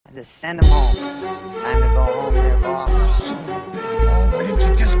Just send him home. Time to go home there, Bob. Son of a bitch, Paul, why didn't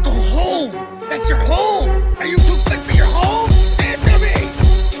you just go home? That's your home! Are you too good for your home? Answer me!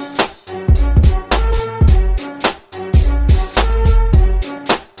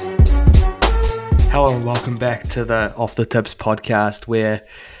 Hello and welcome back to the Off the Tips podcast, where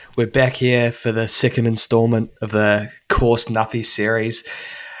we're back here for the second installment of the Course Nuffies series.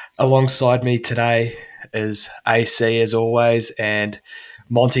 Alongside me today is AC as always, and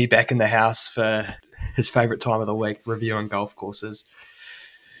Monty back in the house for his favourite time of the week, reviewing golf courses.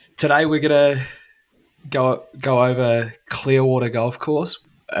 Today we're going to go over Clearwater Golf Course,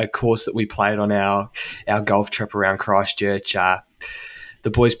 a course that we played on our golf trip around Christchurch. The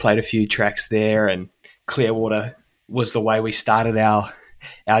boys played a few tracks there, and Clearwater was the way we started our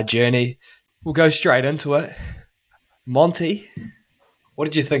journey. We'll go straight into it. Monty, what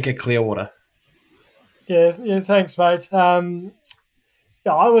did you think of Clearwater? Yeah, thanks, mate.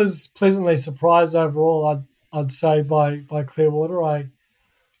 I was pleasantly surprised overall, I'd say, by Clearwater. I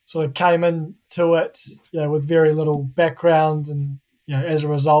sort of came into it, with very little background, and as a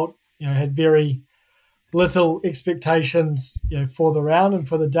result, had very little expectations, for the round and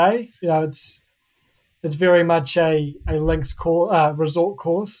for the day. It's very much a links resort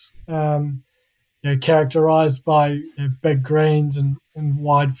course, characterised by big greens and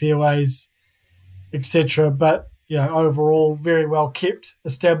wide fairways, etc. But overall, very well kept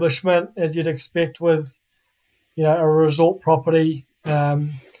establishment, as you'd expect with a resort property, and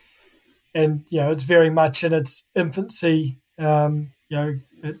it's very much in its infancy. The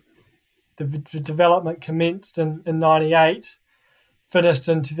development commenced in '98, finished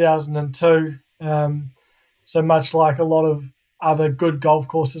in 2002. So much like a lot of other good golf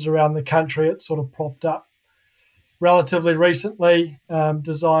courses around the country, it's sort of propped up relatively recently,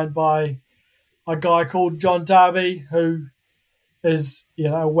 designed by a guy called John Darby, who is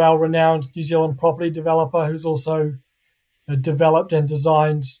a well-renowned New Zealand property developer who's also developed and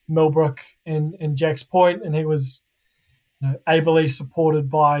designed Millbrook and Jacks Point, and he was ably supported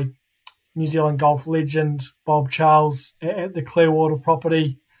by New Zealand golf legend Bob Charles at the Clearwater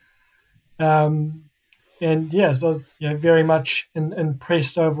property. So I was very much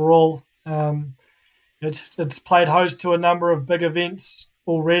impressed overall. It's played host to a number of big events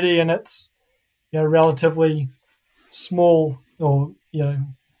already, and it's relatively small or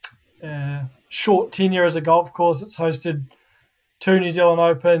short tenure as a golf course. It's hosted 2 New Zealand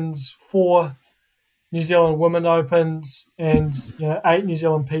Opens, 4 New Zealand Women Opens, and 8 New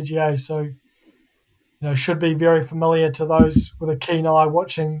Zealand PGA. So should be very familiar to those with a keen eye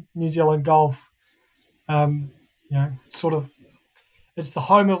watching New Zealand golf. Sort of, it's the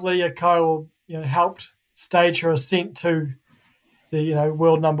home of Lydia Ko, helped stage her ascent to the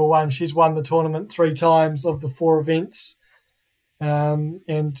world number one. She's won the tournament 3 times of the 4 events,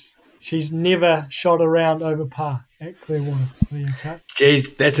 and she's never shot around over par at Clearwater.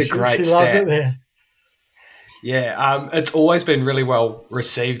 Jeez, that's a great she stat. loves it there. Yeah, it's always been really well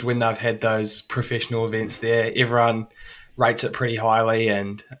received when they've had those professional events there. Everyone rates it pretty highly,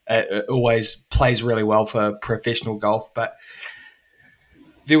 and it always plays really well for professional golf. But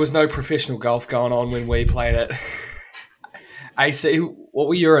there was no professional golf going on when we played it. AC, what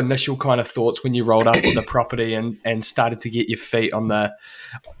were your initial kind of thoughts when you rolled up on the property and started to get your feet on the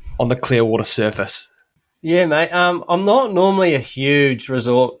Clearwater surface? Yeah, mate. I'm not normally a huge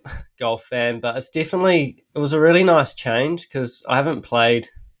resort golf fan, but it was a really nice change because I haven't played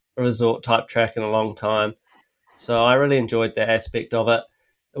a resort type track in a long time. So I really enjoyed that aspect of it.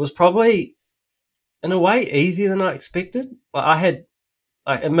 It was probably, in a way, easier than I expected.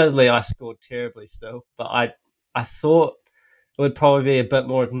 Admittedly, I scored terribly still, but I thought it would probably be a bit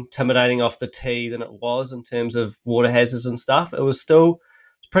more intimidating off the tee than it was in terms of water hazards and stuff. It was still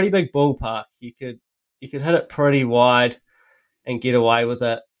a pretty big ballpark. You could hit it pretty wide and get away with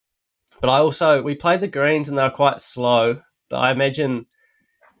it. But we played the greens and they were quite slow, but I imagine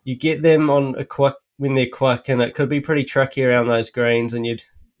you get them on when they're quick, and it could be pretty tricky around those greens, and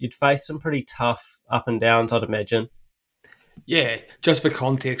you'd face some pretty tough up and downs, I'd imagine. Yeah, just for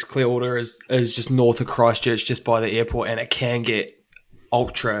context, Clearwater is just north of Christchurch, just by the airport, and it can get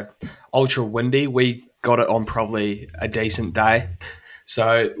ultra windy. We got it on probably a decent day,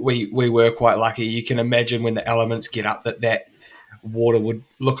 so we were quite lucky. You can imagine when the elements get up that water would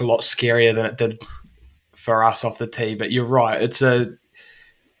look a lot scarier than it did for us off the tee. But you're right,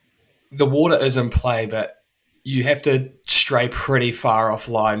 the water is in play, but you have to stray pretty far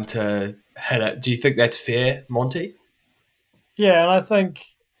offline to hit it. Do you think that's fair, Monty? Yeah, and I think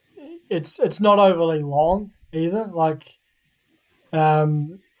it's not overly long either.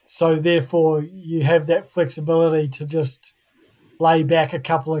 So therefore you have that flexibility to just lay back a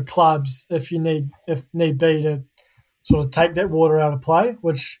couple of clubs if need be to sort of take that water out of play,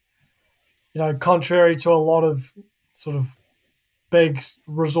 which, contrary to a lot of sort of big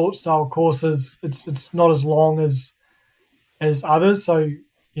resort style courses, it's not as long as others. So,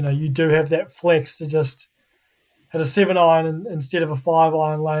 you do have that flex to just hit a 7-iron instead of a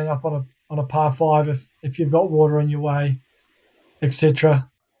 5-iron laying up on a par 5 if you've got water in your way, etc.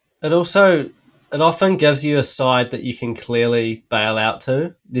 It often gives you a side that you can clearly bail out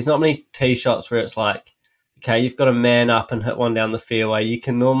to. There's not many tee shots where it's like, okay, you've got to man up and hit one down the fairway. You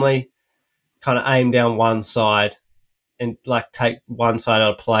can normally kind of aim down one side and like take one side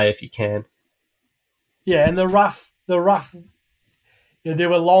out of play if you can. Yeah, and the rough, there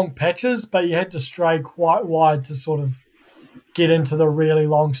were long patches, but you had to stray quite wide to sort of get into the really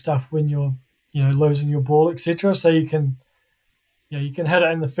long stuff when you're, losing your ball, etc. So you can hit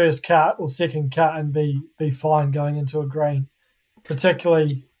it in the first cut or second cut and be fine going into a green,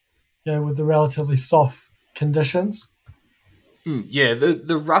 particularly, with the relatively soft conditions. Yeah,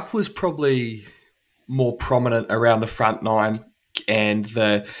 the rough was probably more prominent around the front nine, and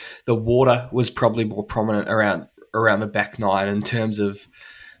the water was probably more prominent around the back nine in terms of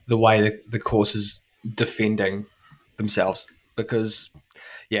the way the course is defending themselves. Because,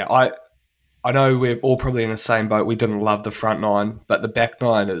 yeah, I know we're all probably in the same boat. We didn't love the front nine, but the back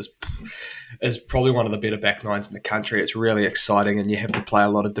nine is probably one of the better back nines in the country. It's really exciting, and you have to play a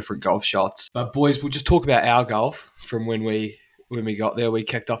lot of different golf shots. But boys, we'll just talk about our golf from when we got there. We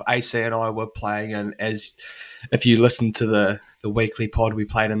kicked off. AC and I were playing, and as if you listen to the weekly pod, we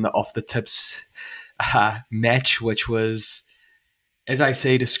played in the Off the Tips match, which was, as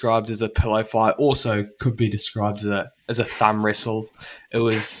AC described, as a pillow fight, also could be described as a thumb wrestle. It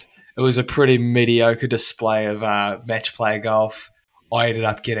was a pretty mediocre display of match play golf. I ended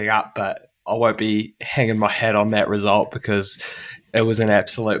up getting up, but I won't be hanging my head on that result because it was an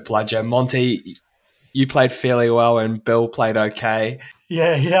absolute bludger. Monty, you played fairly well and Bill played okay.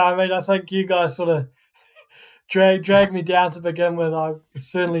 Yeah. I mean, I think you guys sort of dragged me down to begin with. I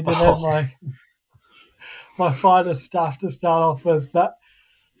certainly didn't have my finest stuff to start off with, but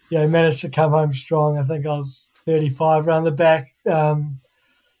managed to come home strong. I think I was 35 around the back.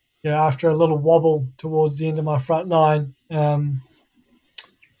 After a little wobble towards the end of my front nine. It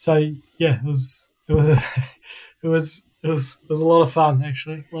was a lot of fun,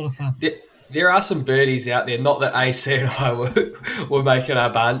 actually. A lot of fun. There are some birdies out there. Not that AC and I were making our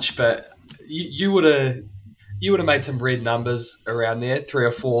bunch, but you would have made some red numbers around there, 3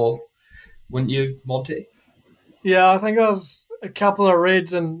 or 4, wouldn't you, Monty? Yeah, I think I was a couple of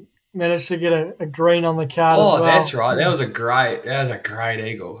reds and managed to get a green on the card as well. Oh, that's right. That was a great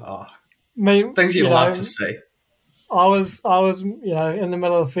eagle. Oh, things you love to see. I was in the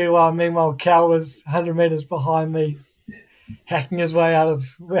middle of the fairway. Meanwhile, Cal was 100 metres behind me, hacking his way out of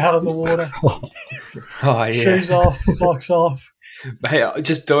the water. Oh, yeah. Shoes off, socks off. Mate,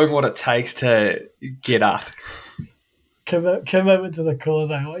 just doing what it takes to get up. Commitment to the cause,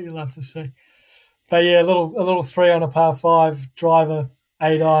 what you love to see. But yeah, a little 3 on a par 5 driver,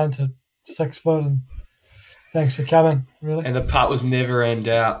 8-iron to 6 foot, and thanks for coming. Really, and the putt was never in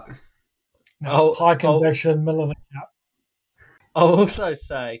doubt. No, high conviction, middle of the gap. I'll also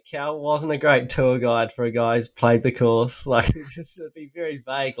say Cal wasn't a great tour guide for a guy who's played the course. Like, it'd be very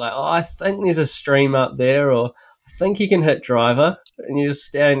vague. Like, I think there's a stream up there, or I think you can hit driver, and you're just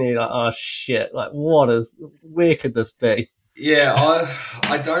standing there like, oh shit! Like, where could this be? Yeah,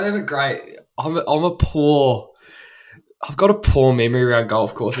 I don't have a great. I've got a poor memory around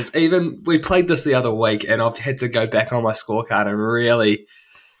golf courses. Even we played this the other week, and I've had to go back on my scorecard and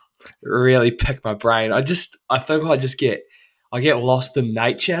really pick my brain. I think I get lost in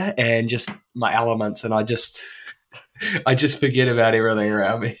nature and just my elements, and I just forget about everything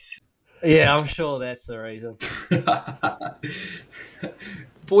around me. Yeah, I'm sure that's the reason.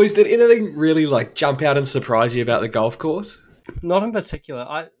 Boys, did anything really jump out and surprise you about the golf course? Not in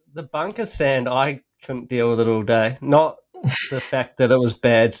particular. The bunker sand, I couldn't deal with it all day. Not the fact that it was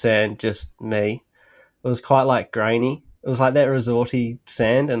bad sand, just me. It was quite grainy. It was like that resorty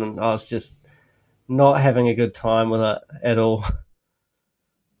sand, and I was just not having a good time with it at all.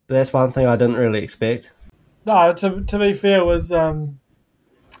 But that's one thing I didn't really expect. No, to be fair, it's a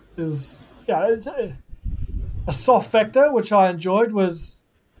soft factor, which I enjoyed was,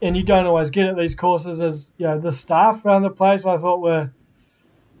 and you don't always get at these courses, is the staff around the place I thought were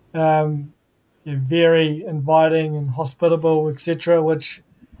very inviting and hospitable, etc., which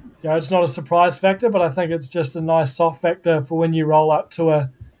it's not a surprise factor, but I think it's just a nice soft factor for when you roll up to a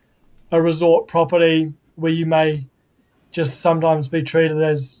resort property where you may just sometimes be treated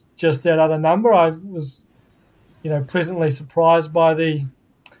as just that other number. I was pleasantly surprised by the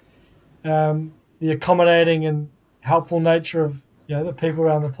accommodating and helpful nature of the people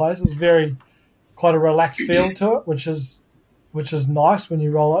around the place. It was quite a relaxed feel to it, which is nice when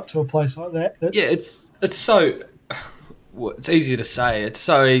you roll up to a place like that. Yeah, it's so. Well, it's easy to say. It's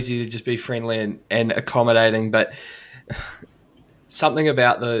so easy to just be friendly and accommodating, but something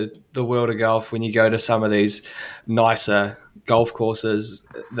about the world of golf when you go to some of these nicer golf courses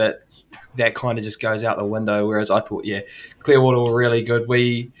that kind of just goes out the window. Whereas I thought, Clearwater were really good.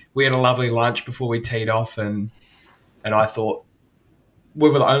 We had a lovely lunch before we teed off, and I thought we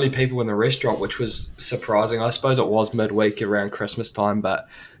were the only people in the restaurant, which was surprising. I suppose it was midweek around Christmas time, but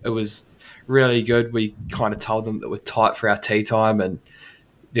it was really good. We kind of told them that we're tight for our tea time, and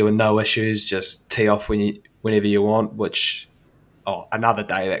there were no issues. Just tee off whenever you want. Which, another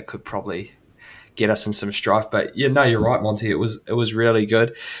day that could probably get us in some strife. But you're right, Monty. It was really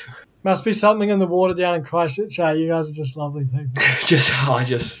good. Must be something in the water down in Christchurch. You guys are just lovely people. just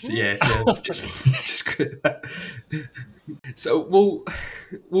good. So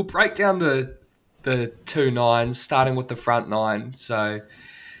we'll break down the 2 nines, starting with the front 9. So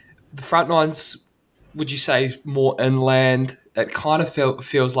the front 9s, would you say more inland? It kind of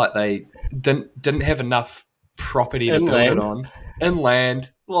feels like they didn't have enough property to build it on.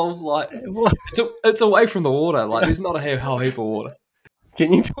 Inland, well, like it's away from the water. Like there's not a whole heap of water.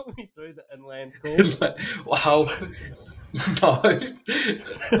 Can you talk me through the inland course? Well, no.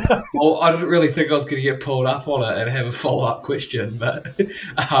 Well, I didn't really think I was going to get pulled up on it and have a follow-up question, but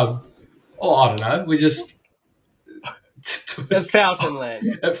I don't know. We just it felt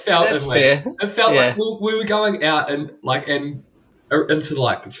inland. It felt That's inland. fair. It felt like we were going out and into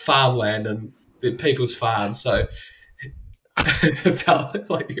like farmland and people's farms, so. It felt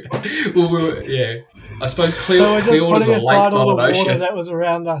like I suppose Clearwater's a lake, not all the an ocean. water that was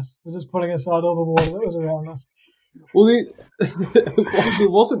around us. We're just putting aside all the water that was around us. Well, there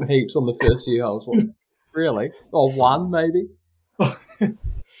wasn't heaps on the first few holes, really. Or one, maybe.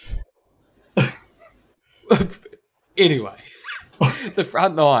 Anyway, the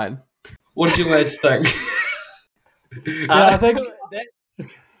front 9. What did you lads think? I think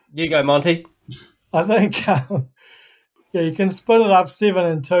you go, Monty. I think. You can split it up 7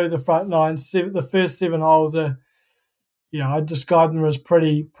 and 2. The front 9, the first 7 holes are, I describe them as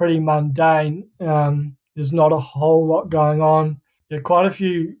pretty mundane. There's not a whole lot going on. Quite a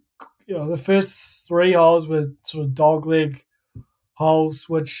few. The first 3 holes were sort of dogleg holes,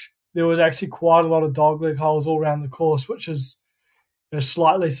 which there was actually quite a lot of dogleg holes all around the course, which is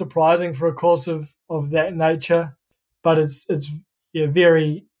slightly surprising for a course of that nature. But it's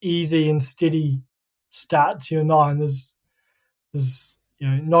very easy and steady start to your 9. There's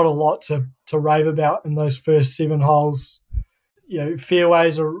not a lot to rave about in those first 7 holes.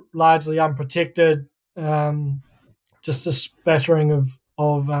 Fairways are largely unprotected. Just a spattering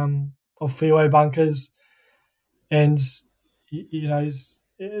of fairway bunkers, and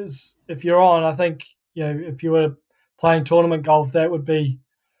if you're on, I think if you were playing tournament golf, that would be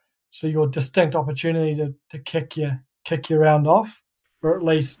your distinct opportunity to kick your round off, or at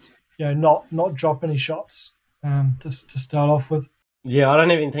least not drop any shots. To start off with. Yeah, I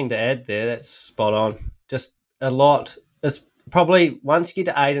don't have anything to add there. That's spot on. Just a lot. It's probably once you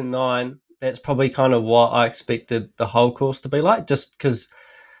get to 8 and 9, that's probably kind of what I expected the whole course to be like, just because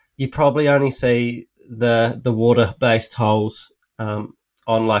you probably only see the water-based holes on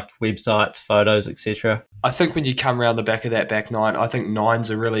like websites, photos, etc. I think when you come around the back of that back 9, I think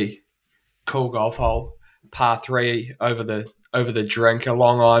 9's a really cool golf hole. Par 3 over the drink, a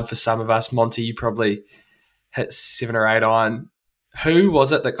long iron for some of us. Monty, you probably hit 7 or 8 iron. Who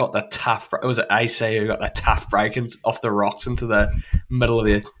was it that got the tough? It was AC who got the tough break off the rocks into the middle of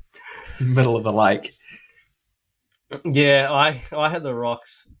the lake. Yeah, I had the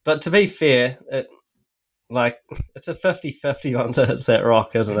rocks, but to be fair, it's a 50-50 once it hits that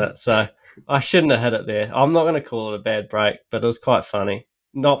rock, isn't it? So I shouldn't have hit it there. I'm not going to call it a bad break, but it was quite funny.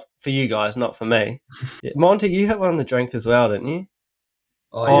 Not for you guys, not for me. Yeah, Monty, you hit one in the drink as well, didn't you?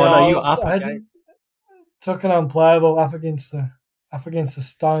 No, you were up against. Took an unplayable up against the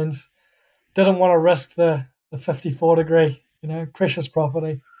stones. Didn't want to risk the 54 degree, precious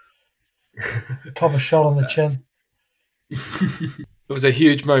property. Cop a shot on the chin. It was a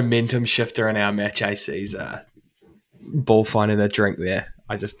huge momentum shifter in our match AC's ball finding the drink there.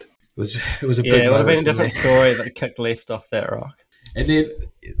 It was a big. Yeah, it would have been a different story if it kicked left off that rock. And then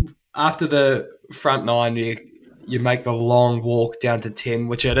after the front 9, you make the long walk down to 10,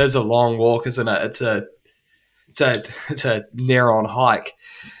 which it is a long walk, isn't it? It's a near-on hike,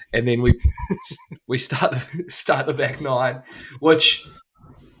 and then we start the back 9, which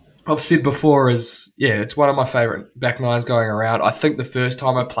I've said before is, it's one of my favourite back nines going around. I think the first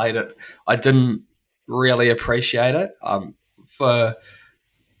time I played it, I didn't really appreciate it for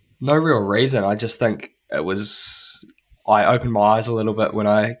no real reason. I just think I opened my eyes a little bit when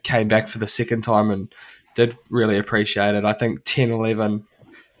I came back for the second time and did really appreciate it. I think 10, 11,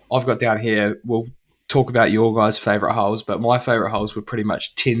 I've got down here, we'll talk about your guys' favourite holes, but my favourite holes were pretty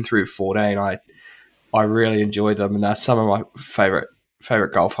much 10 through 14. I really enjoyed them, and they're some of my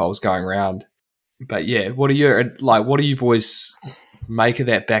favourite golf holes going around. But yeah, what do you boys make of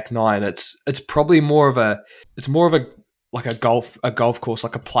that back nine? It's probably more of a like a golf course,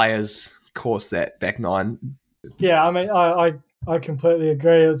 like a player's course, that back nine. Yeah, I mean, I completely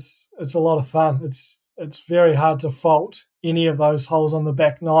agree. It's a lot of fun. It's very hard to fault any of those holes on the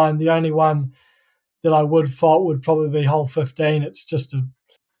back nine. The only one that I would fault would probably be hole 15. It's just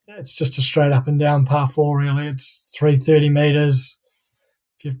a straight up and down par four. Really, it's 330 meters.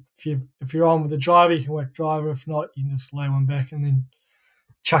 If you're on with the driver, you can whack driver. If not, you can just lay one back and then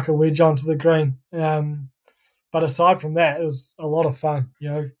chuck a wedge onto the green. But aside from that, it was a lot of fun.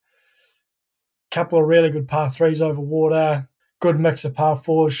 Couple of really good par threes over water, good mix of par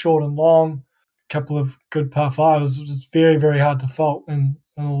fours, short and long, couple of good par fives. It was very, very hard to fault, in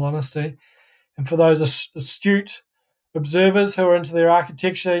all honesty. And for those astute observers who are into their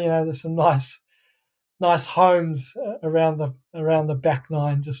architecture, there's some nice homes around the back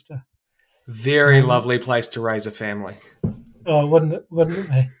nine. Just to, Very lovely place to raise a family. oh, wouldn't it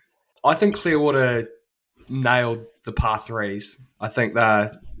be? I think Clearwater nailed the par threes. I think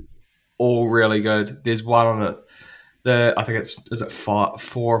they're all really good. There's one on it. I think is it 4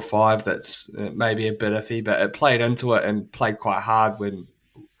 or 5 that's maybe a bit iffy, but it played into it and played quite hard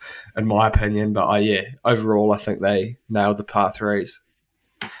in my opinion. But overall, I think they nailed the par threes.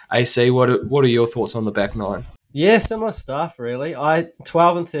 AC, what are your thoughts on the back nine? Yeah, similar stuff, really.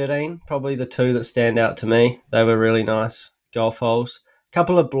 12 and 13, probably the two that stand out to me. They were really nice golf holes. A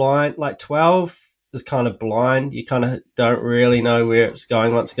couple of blind, like 12 is kind of blind. You kind of don't really know where it's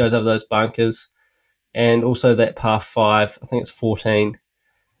going once it goes over those bunkers. And also that par 5, I think it's 14.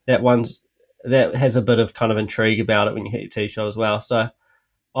 That has a bit of kind of intrigue about it when you hit your tee shot as well. So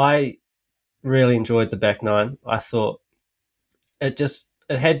I really enjoyed the back nine. I thought it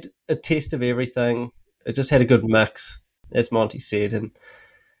had a test of everything. It just had a good mix, as Monty said. And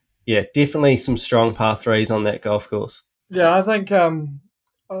yeah, definitely some strong par threes on that golf course. Yeah, I think I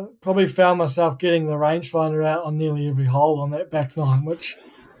probably found myself getting the rangefinder out on nearly every hole on that back nine, which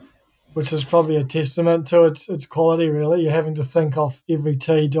is probably a testament to its quality, really. You're having to think off every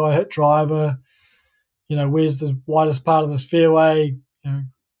tee, do I hit driver? Where's the widest part of this fairway?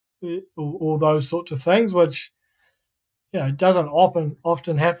 All those sorts of things, which, doesn't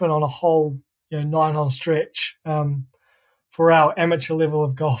often happen on a whole, 9-hole stretch for our amateur level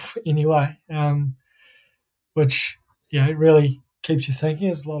of golf anyway, which, it really keeps you thinking.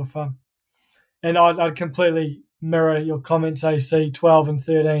 It's a lot of fun. And I'd completely mirror your comments, AC. 12 and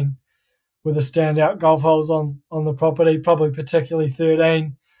 13 were the standout golf holes on the property, probably particularly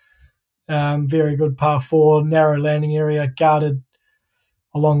 13. Very good par 4, narrow landing area, guarded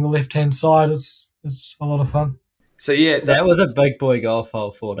along the left-hand side. It's a lot of fun. So, yeah. That was a big boy golf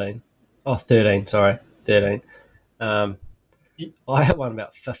hole, 14. Oh, 13, sorry. 13. I had one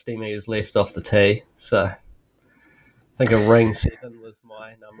about 50 metres left off the tee, so I think a ring 7 was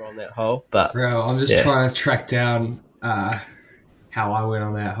my number on that hole. But Bro, I'm just trying to track down how I went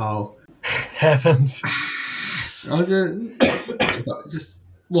on that hole. Happens. I was just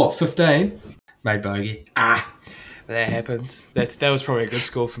 15? Made bogey. That happens. That was probably a good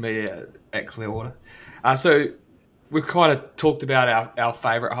score for me at Clearwater. So we've kind of talked about our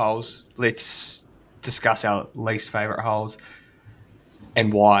favourite holes. Let's discuss our least favourite holes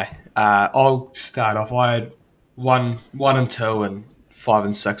and why. I'll start off. I had 1 and 2 and 5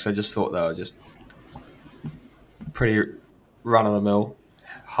 and 6. I just thought they were just pretty run-of-the-mill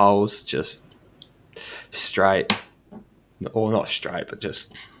holes, just straight, or not straight, but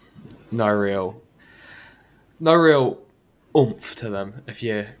just no real oomph to them, if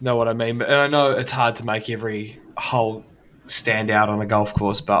you know what I mean. But I know it's hard to make every hole stand out on a golf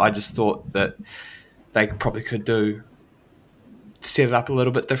course, but I just thought that they probably could set it up a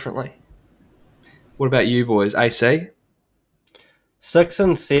little bit differently. What about you boys? AC? 6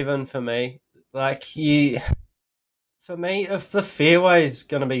 and 7 for me. For me, if the fairway's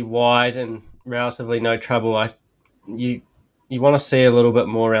going to be wide and relatively no trouble, you want to see a little bit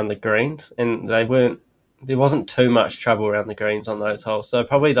more around the greens, and there wasn't too much trouble around the greens on those holes. So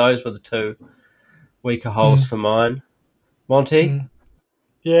probably those were the 2 weaker holes for mine. Monty?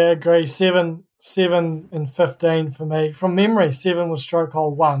 Yeah, agree. 7 7 and 15 for me. From memory, 7 was stroke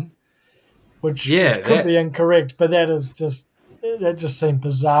hole 1, which could be incorrect, but that just seemed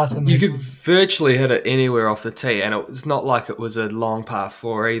bizarre to me. You could virtually hit it anywhere off the tee, and it's not like it was a long par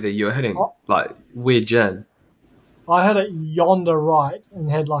 4 either. You were hitting like wedge in. I hit it yonder right and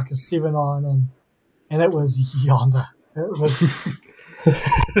had like a 7-iron in, and it was yonder. It was...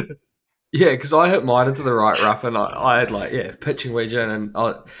 Yeah, because I hit mine into the right rough, and I had pitching wedge in,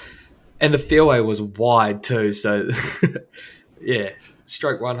 and the fairway was wide too. So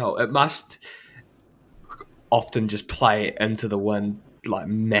stroke 1 hole. It must often just play into the wind like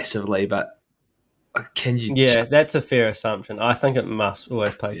massively, but can you? Yeah, that's a fair assumption. I think it must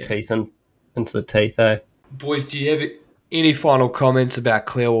always play teeth into the teeth, eh? Boys, do you have any final comments about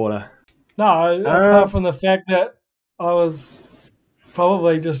Clearwater? No, apart from the fact that I was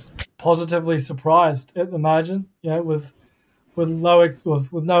probably just positively surprised at the margin. With no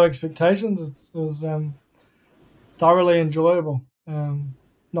expectations, it was thoroughly enjoyable.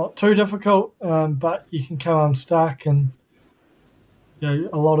 Not too difficult, but you can come unstuck, and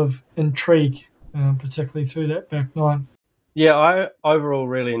a lot of intrigue, particularly through that back nine. Yeah, I overall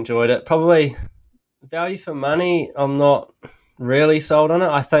really enjoyed it. Probably value for money, I'm not really sold on it.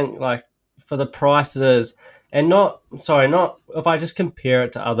 I think like for the price it is, and not if I just compare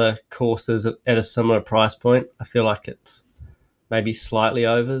it to other courses at a similar price point, I feel like it's maybe slightly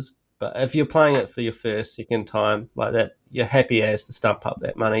overs. But if you're playing it for your first, second time like that, you're happy as to stump up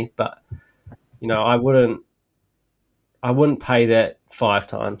that money. But I wouldn't pay that 5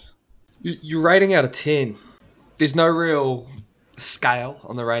 times. You're rating out of 10. There's no real scale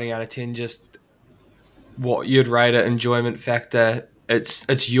on the rating out of 10. Just what you'd rate it, enjoyment factor.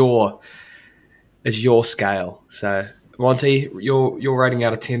 It's your scale. So Monty, you're rating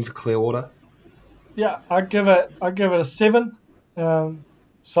out of 10 for Clearwater. Yeah, I give it a 7.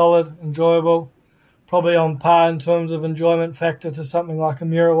 Solid, enjoyable, probably on par in terms of enjoyment factor to something like a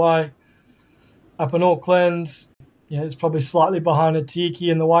Muriwai up in Auckland. Yeah, it's probably slightly behind a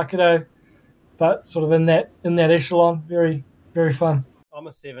Tiki in the Waikato, but sort of in that echelon. Very, very fun. I'm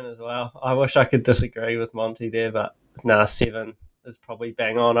a 7 as well. I wish I could disagree with Monty there, but 7 is probably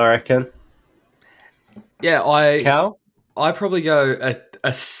bang on, I reckon. Yeah, Cal? I probably go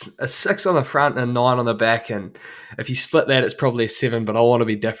a 6 on the front and a 9 on the back, and if you split that, it's probably a 7. But I want to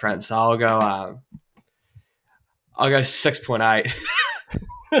be different, so I'll go 6.8.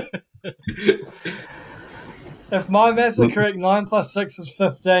 If my maths are correct, 9 plus 6 is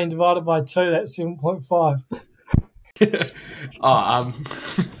 15. Divided by 2, that's 7.5.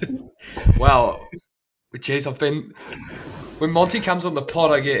 Well, geez, when Monty comes on the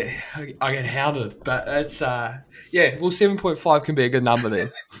pod, I get hounded. But it's 7.5 can be a good number then.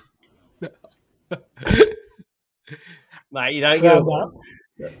 Mate, you don't get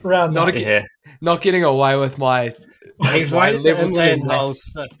round up. Not getting away with my. He's right at the inland hole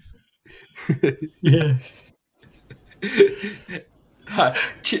 6. Yeah.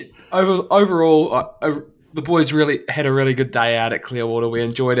 Overall, the boys really had a really good day out at Clearwater. We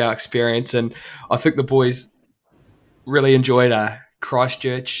enjoyed our experience, and I think the boys really enjoyed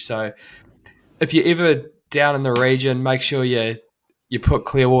Christchurch. So if you're ever down in the region, make sure you put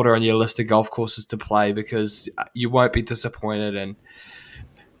Clearwater on your list of golf courses to play, because you won't be disappointed, and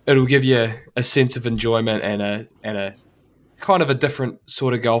it'll give you a sense of enjoyment and a kind of a different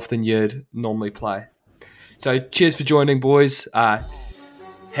sort of golf than you'd normally play. So cheers for joining, boys.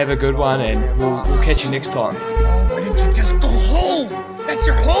 Have a good one, and we'll catch you next time. Why didn't you just go home? That's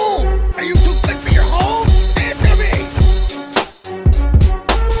your home. Are you